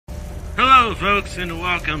Hello folks and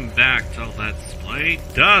welcome back to Let's Play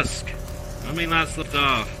Dusk. When we last left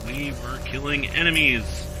off, we were killing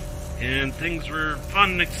enemies and things were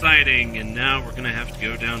fun and exciting, and now we're gonna have to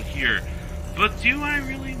go down here. But do I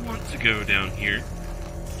really want to go down here?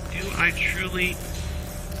 Do I truly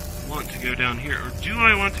want to go down here? Or do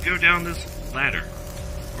I want to go down this ladder?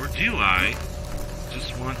 Or do I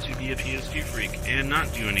just want to be a PS2 freak and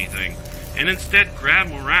not do anything? And instead grab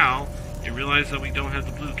morale and realize that we don't have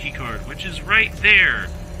the blue keycard, which is right there,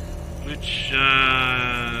 which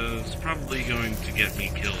is probably going to get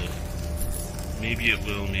me killed. Maybe it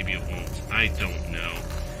will, maybe it won't. I don't know.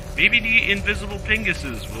 Maybe the invisible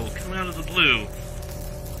pinguses will come out of the blue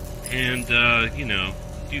and, you know,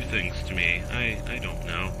 do things to me. I don't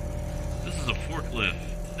know. This is a forklift.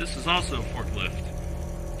 This is also a forklift.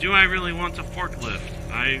 Do I really want a forklift?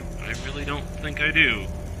 I really don't think I do.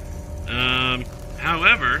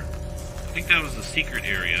 However, I think that was the secret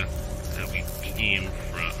area that we came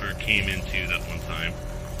into that one time.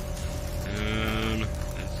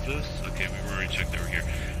 Is this? Okay, we've already checked over here.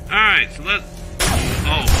 Alright, so let's...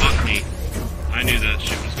 Oh, fuck me. I knew that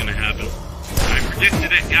shit was gonna happen. I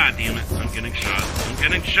predicted it. God damn it. I'm getting shot. I'm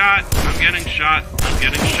getting shot. I'm getting shot. I'm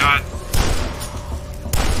getting shot.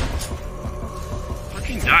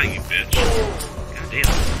 Fucking die, you bitch. God damn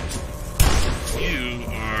it. You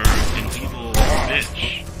are an evil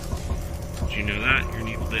bitch. Did you know that? You're an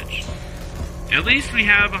evil bitch. At least we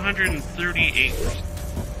have 138%.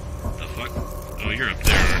 What the fuck? Oh, you're up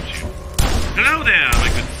there, aren't you? Hello there, my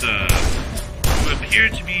good sir. You appear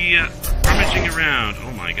to be rummaging around.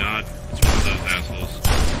 Oh my god. It's one of those assholes.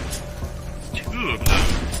 It's two of them.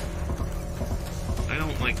 I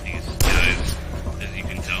don't like these guys, as you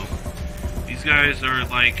can tell. These guys are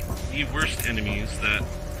like the worst enemies that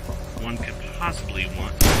one could possibly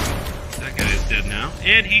want. That guy is dead now.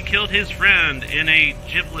 And he killed his friend, and a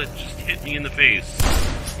giblet just hit me in the face.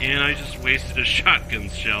 And I just wasted a shotgun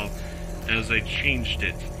shell as I changed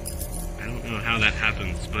it. I don't know how that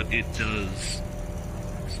happens, but it does.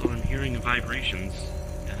 So I'm hearing vibrations,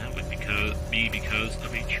 and that would be because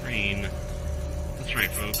of a train. That's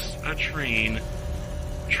right, folks. A train.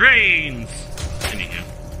 Trains! Anyhow.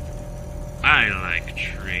 I like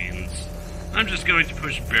trains. I'm just going to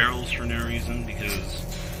push barrels for no reason, because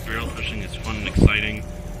barrel pushing is fun and exciting.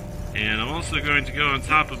 And I'm also going to go on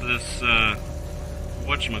top of this,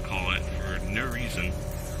 whatchamacallit, for no reason,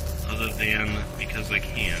 other than because I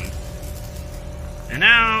can. And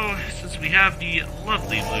now, since we have the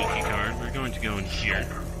lovely blue key card, we're going to go in here.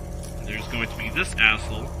 There's going to be this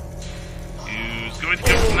asshole, who's going to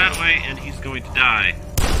come from that way, and he's going to die.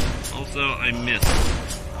 Also, I missed.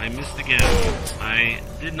 I missed again. I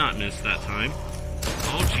did not miss that time.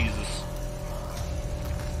 Oh, Jesus.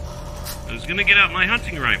 I was gonna get out my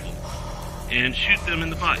hunting rifle and shoot them in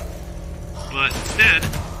the butt. But instead,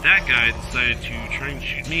 that guy decided to try and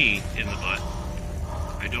shoot me in the butt.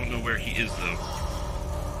 I don't know where he is, though.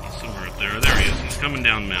 He's somewhere up there. There he is. He's coming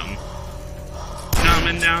down the mountain.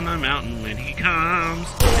 Coming down the mountain when he comes.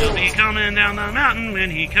 He'll be coming down the mountain when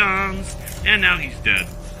he comes. And now he's dead.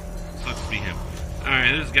 Sucks to be him.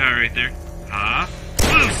 Alright, there's a guy right there. Ha!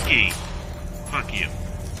 Booski! Fuck you.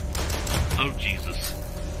 Oh, Jesus.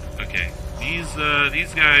 Okay. These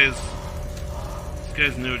guys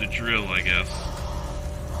know the drill, I guess.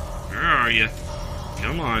 Where are you?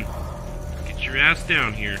 Come on. Get your ass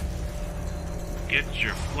down here. Get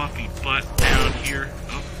your fluffy butt down here.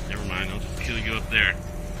 Oh, never mind. I'll just kill you up there.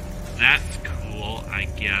 That's cool, I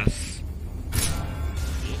guess.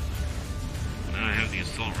 Cool. Now I have the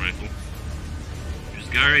assault rifle. There's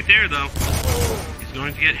a guy right there, though. He's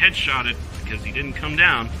going to get headshotted because he didn't come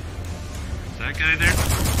down. Is that guy there?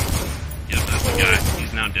 Yep, that's the guy.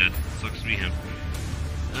 He's now dead. Sucks to be him.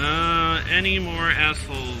 Any more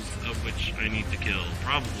assholes of which I need to kill?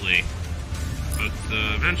 Probably. But,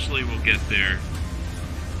 eventually we'll get there.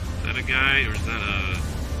 Is that a guy, or is that a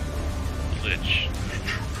glitch?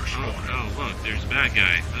 Oh, look, there's a bad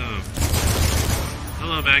guy. Oh.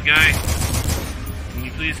 Hello, bad guy. Can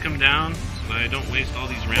you please come down so that I don't waste all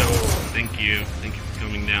these rounds? Thank you. Thank you for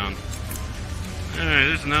coming down. Alright,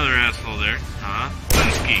 there's another asshole there. Ha!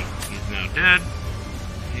 Booski! He's now dead.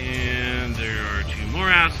 And there are two more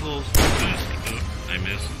assholes. Booski. Oh, I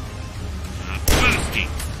missed. Booski!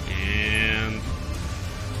 And...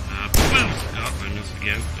 Booski! Oh, I missed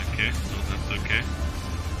again. Okay, well, that's okay.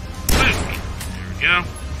 Booski! There we go.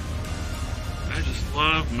 I just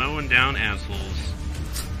love mowing down assholes.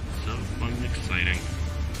 So fun and exciting.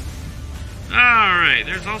 Alright,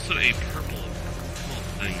 there's also a purple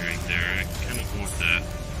thing right there. I kind of want that.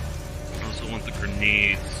 I also want the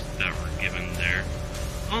grenades that were given there.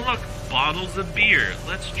 Oh look, bottles of beer.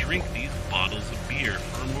 Let's drink these bottles of beer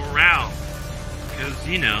for morale. Because,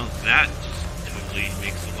 you know, that just totally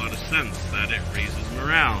makes a lot of sense, that it raises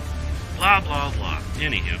morale. Blah, blah, blah.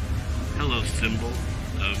 Anywho, hello symbol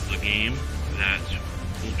of the game that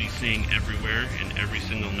we'll be seeing everywhere in every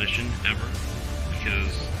single mission ever.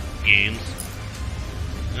 Because games.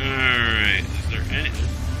 Alright, is there any...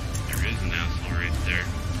 There is an asshole right there.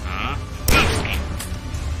 Dusk!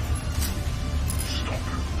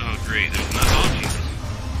 Oh great, there's not... Oh Jesus.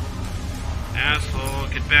 Asshole,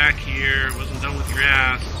 get back here. Wasn't done with your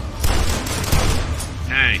ass.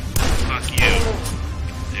 Hey, fuck you.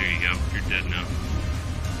 There you go, you're dead now.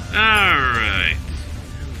 Alright.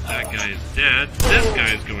 That guy's dead. This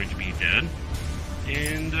guy's going to be dead.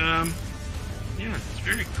 And, yeah, it's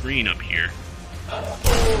very green up here.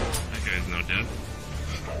 That guy's now dead.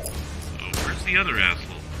 Oh, where's the other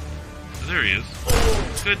asshole? Oh, there he is.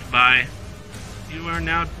 Goodbye. You are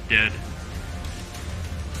now dead.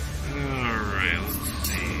 Alright, let's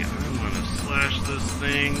see. I want to slash this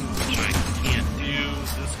thing, which I can't do.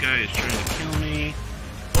 This guy is trying to kill me.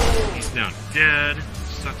 He's now dead.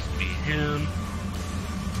 Sucks to be him.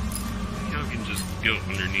 I can just go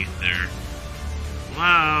underneath there.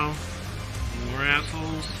 Wow. More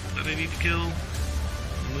assholes that I need to kill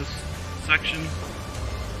in this section.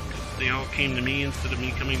 Because they all came to me instead of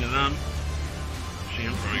me coming to them. Actually,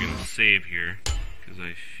 I'm probably going to save here. Because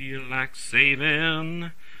I feel like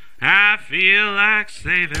saving. I feel like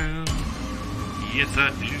saving. Yes,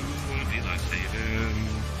 I do. I feel like saving.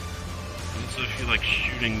 I also feel like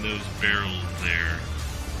shooting those barrels there.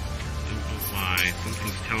 I don't know why.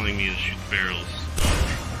 Something's telling me to shoot the barrels.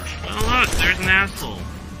 Oh look, there's an asshole.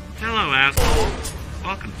 Hello, asshole.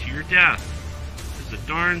 Welcome to your death. It's a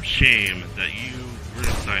darn shame that you were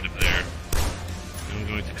inside of there. I'm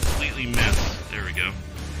going to completely miss. There we go.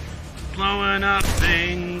 Blowing up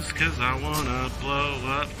things, cause I wanna blow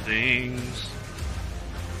up things.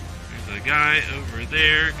 There's a guy over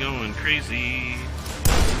there going crazy.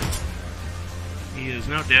 He is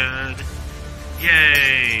now dead.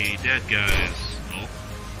 Yay! Dead guys. Oh.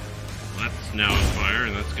 Well, that's now on fire,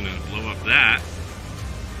 and that's gonna blow up that.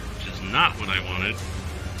 Which is not what I wanted.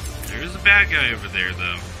 There is a bad guy over there,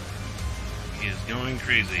 though. He is going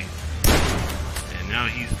crazy. And now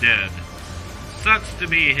he's dead. Sucks to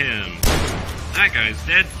be him. That guy's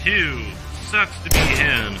dead too. Sucks to be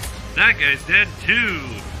him. That guy's dead too.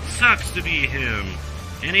 Sucks to be him.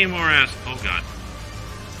 Any more ass... Oh god.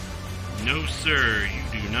 No sir, you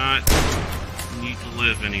do not need to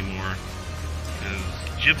live anymore. Because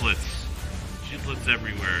giblets. Giblets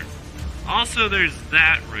everywhere. Also there's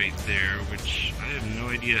that right there, which I have no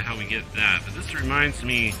idea how we get that. But this reminds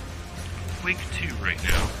me of Quake 2 right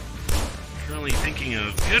now. Currently thinking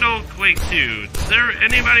of good old Quake 2. Does there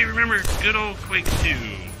anybody remember good old Quake 2?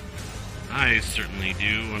 I certainly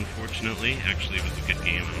do, unfortunately. Actually, it was a good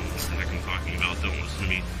game. I don't know what the heck I'm talking about. Don't listen to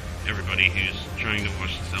me, everybody who's trying to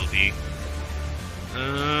watch this LP.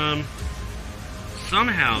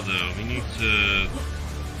 Somehow, though, we need to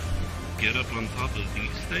get up on top of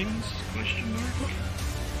these things? Question mark?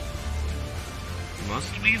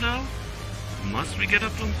 Must we, though? Must we get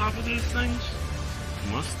up on top of those things?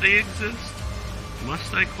 Must they exist?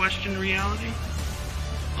 Must I question reality?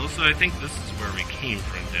 Also, I think this is where we came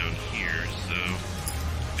from down here, so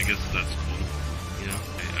I guess that's cool. You know,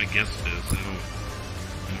 I guess it is. I don't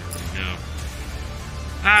really know.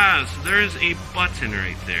 So there's a button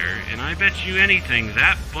right there, and I bet you anything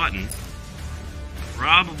that button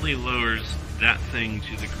probably lowers that thing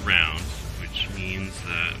to the ground, which means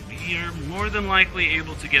that we are more than likely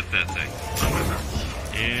able to get that thing.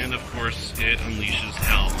 And, of course, it unleashes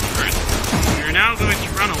hell on Earth. We are now going to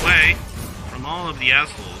run away from all of the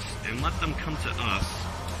assholes and let them come to us.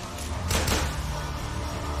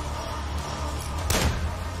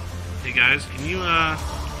 Hey guys, can you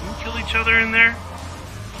kill each other in there?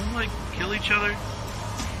 Can you, like, kill each other?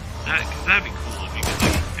 Cause that'd be cool if you could,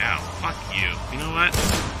 like, ow, fuck you. You know what?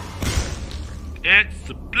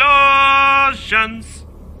 Explosions!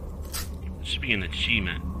 This should be an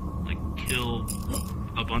achievement. Like, kill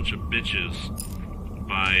a bunch of bitches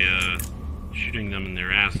by shooting them in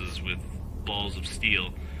their asses with balls of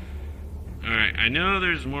steel. Alright, I know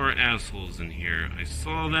there's more assholes in here. I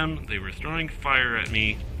saw them, they were throwing fire at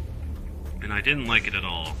me, and I didn't like it at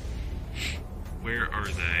all. Where are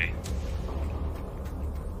they?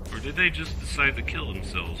 Or did they just decide to kill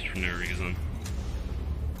themselves for no reason?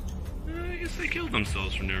 I guess they killed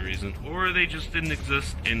themselves for no reason. Or they just didn't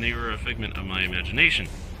exist and they were a figment of my imagination.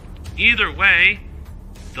 Either way,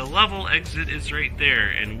 the level exit is right there,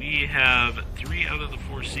 and we have 3 out of the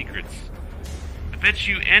 4 secrets. I bet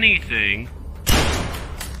you anything...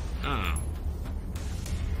 Oh.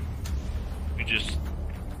 we just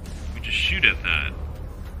shoot at that.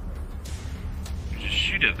 We just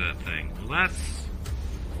shoot at that thing. Well, that's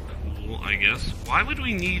cool, I guess. Why would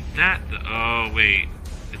we need that? Oh, wait.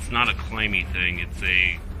 It's not a climby thing. It's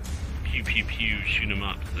a pew pew pew shoot 'em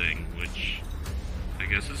up thing, which I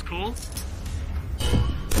guess is cool.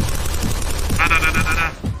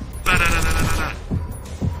 Ba-da-da-da-da-da. Ba-da-da-da-da-da.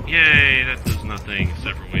 Yay, that does nothing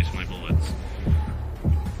except for waste my bullets.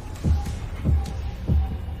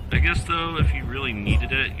 I guess, though, if you really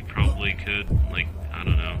needed it, you probably could, like, I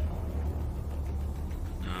don't know,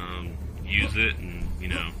 use it and, you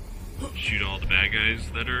know, shoot all the bad guys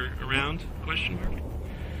that are around, question mark.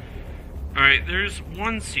 Alright, there's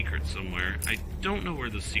one secret somewhere. I don't know where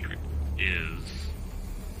the secret is.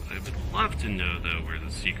 I would love to know, though, where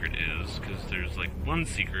the secret is, because there's, like, one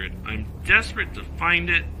secret. I'm desperate to find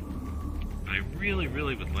it. I really,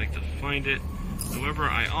 really would like to find it. However,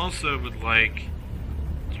 I also would like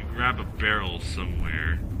to grab a barrel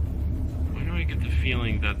somewhere. Why do I get the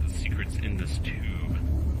feeling that the secret's in this tube?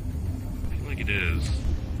 I feel like it is.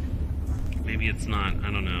 Maybe it's not.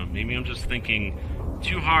 I don't know. Maybe I'm just thinking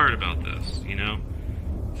too hard about this, you know?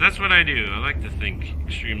 So that's what I do. I like to think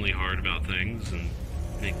extremely hard about things and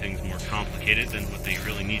make things more complicated than what they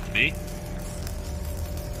really need to be.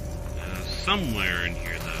 Somewhere in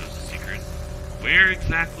here, though, is a secret. Where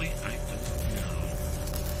exactly? I don't know.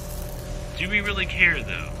 Do we really care,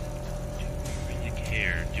 though? Do we really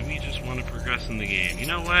care? Do we just want to progress in the game? You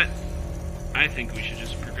know what? I think we should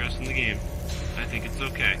just progress in the game. I think it's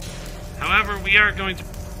okay. However, we are going to...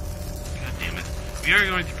 God damn it. We are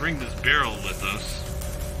going to bring this barrel with us.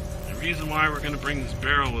 The reason why we're going to bring this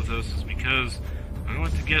barrel with us is because I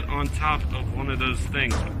want to get on top of one of those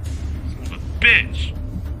things. Son of a bitch!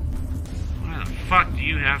 Why the fuck do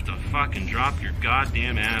you have to fucking drop your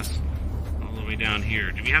goddamn ass all the way down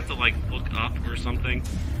here? Do we have to, like, look up or something?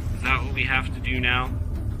 Is that what we have to do now?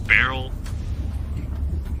 Barrel?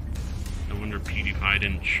 No wonder PewDiePie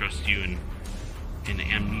didn't trust you in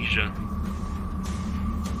Amnesia.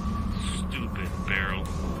 Stupid Barrel.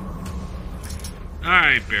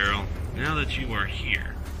 Alright, Barrel. Now that you are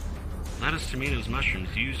here, lettuce, tomatoes,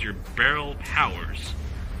 mushrooms, use your barrel powers.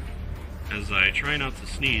 As I try not to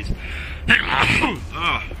sneeze.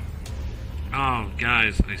 Oh. Oh,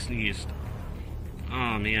 guys, I sneezed.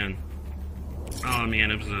 Oh, man. Oh,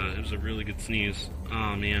 man, it was a really good sneeze.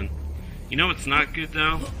 Oh, man. You know what's not good,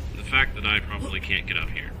 though? The fact that I probably can't get up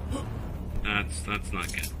here. That's not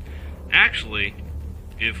good. Actually,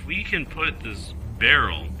 if we can put this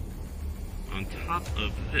barrel on top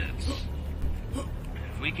of this,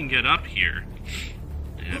 if we can get up here,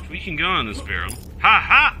 and if we can go on this barrel,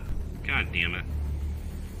 ha! God damn it.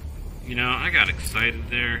 You know, I got excited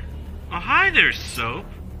there. Oh, hi there, Soap.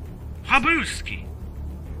 Habooski.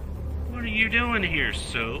 What are you doing here,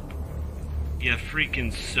 Soap? You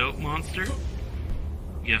freaking soap monster?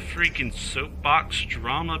 You freaking soapbox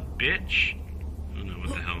drama bitch? I don't know what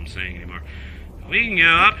the hell I'm saying anymore. We can go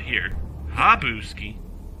up here, Habooski,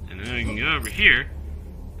 and then we can go over here,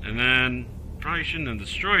 and then probably shouldn't have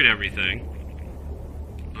destroyed everything.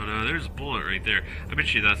 But there's a bullet right there. I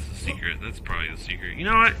bet you that's the secret. That's probably the secret. You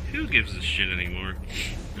know what? Who gives a shit anymore?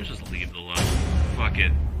 Let's just leave the level. Fuck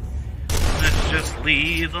it. Let's just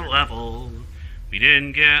leave the level. We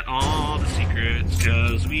didn't get all the secrets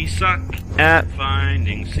because we suck at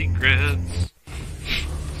finding secrets.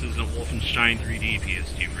 This isn't Wolfenstein 3D,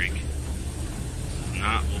 PS2freak. This is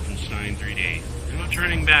not Wolfenstein 3D. No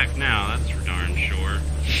turning back now, that's for darn sure.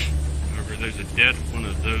 However, there's a dead one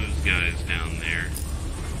of those guys down there,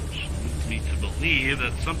 which leads me to believe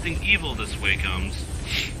that something evil this way comes.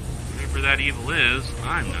 Whatever that evil is,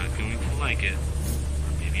 I'm not going to like it.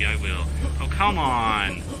 Or maybe I will. Oh, come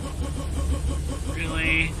on!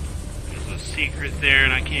 Really? There's a secret there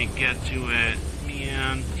and I can't get to it.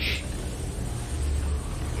 Man.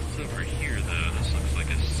 What's over here, though? This looks like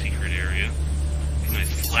a secret area. Can I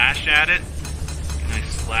slash at it? Can I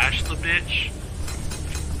slash the bitch?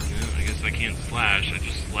 No, I guess I can't slash. I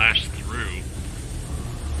just slash through.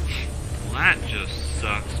 Well, that just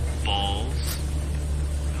sucks balls.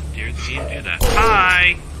 How dare the game do that?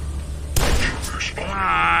 Hi!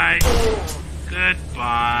 Hi!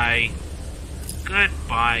 Goodbye.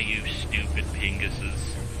 Goodbye, you stupid pinguses.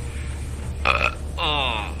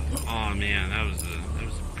 Oh man, that was a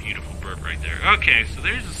beautiful burp right there. Okay, so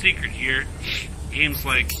there's a secret here. Game's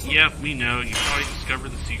like, yep, we know, you probably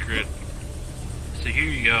discovered the secret. So here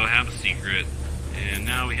you go, have a secret. And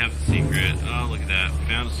now we have the secret. Oh, look at that, we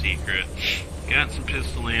found a secret. Got some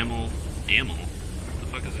pistol ammo. Ammo? What the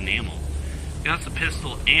fuck is an ammo? Got some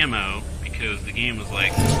pistol ammo because the game was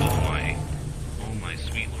like, oh my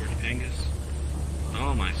sweet Lord Pingus.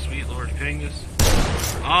 Oh my sweet Lord Pangus.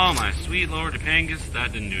 Oh my sweet Lord Pangus.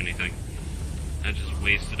 That didn't do anything. That just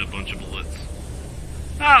wasted a bunch of bullets.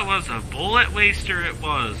 That was a bullet waster, it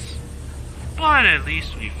was. But at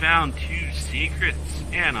least we found 2 secrets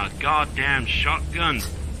and a goddamn shotgun.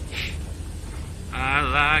 I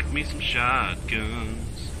like me some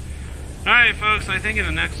shotguns. Alright folks, I think in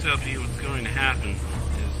the next LP what's going to happen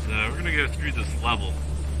is we're going to go through this level.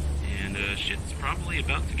 And shit's probably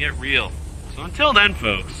about to get real. So until then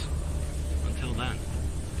folks, until then.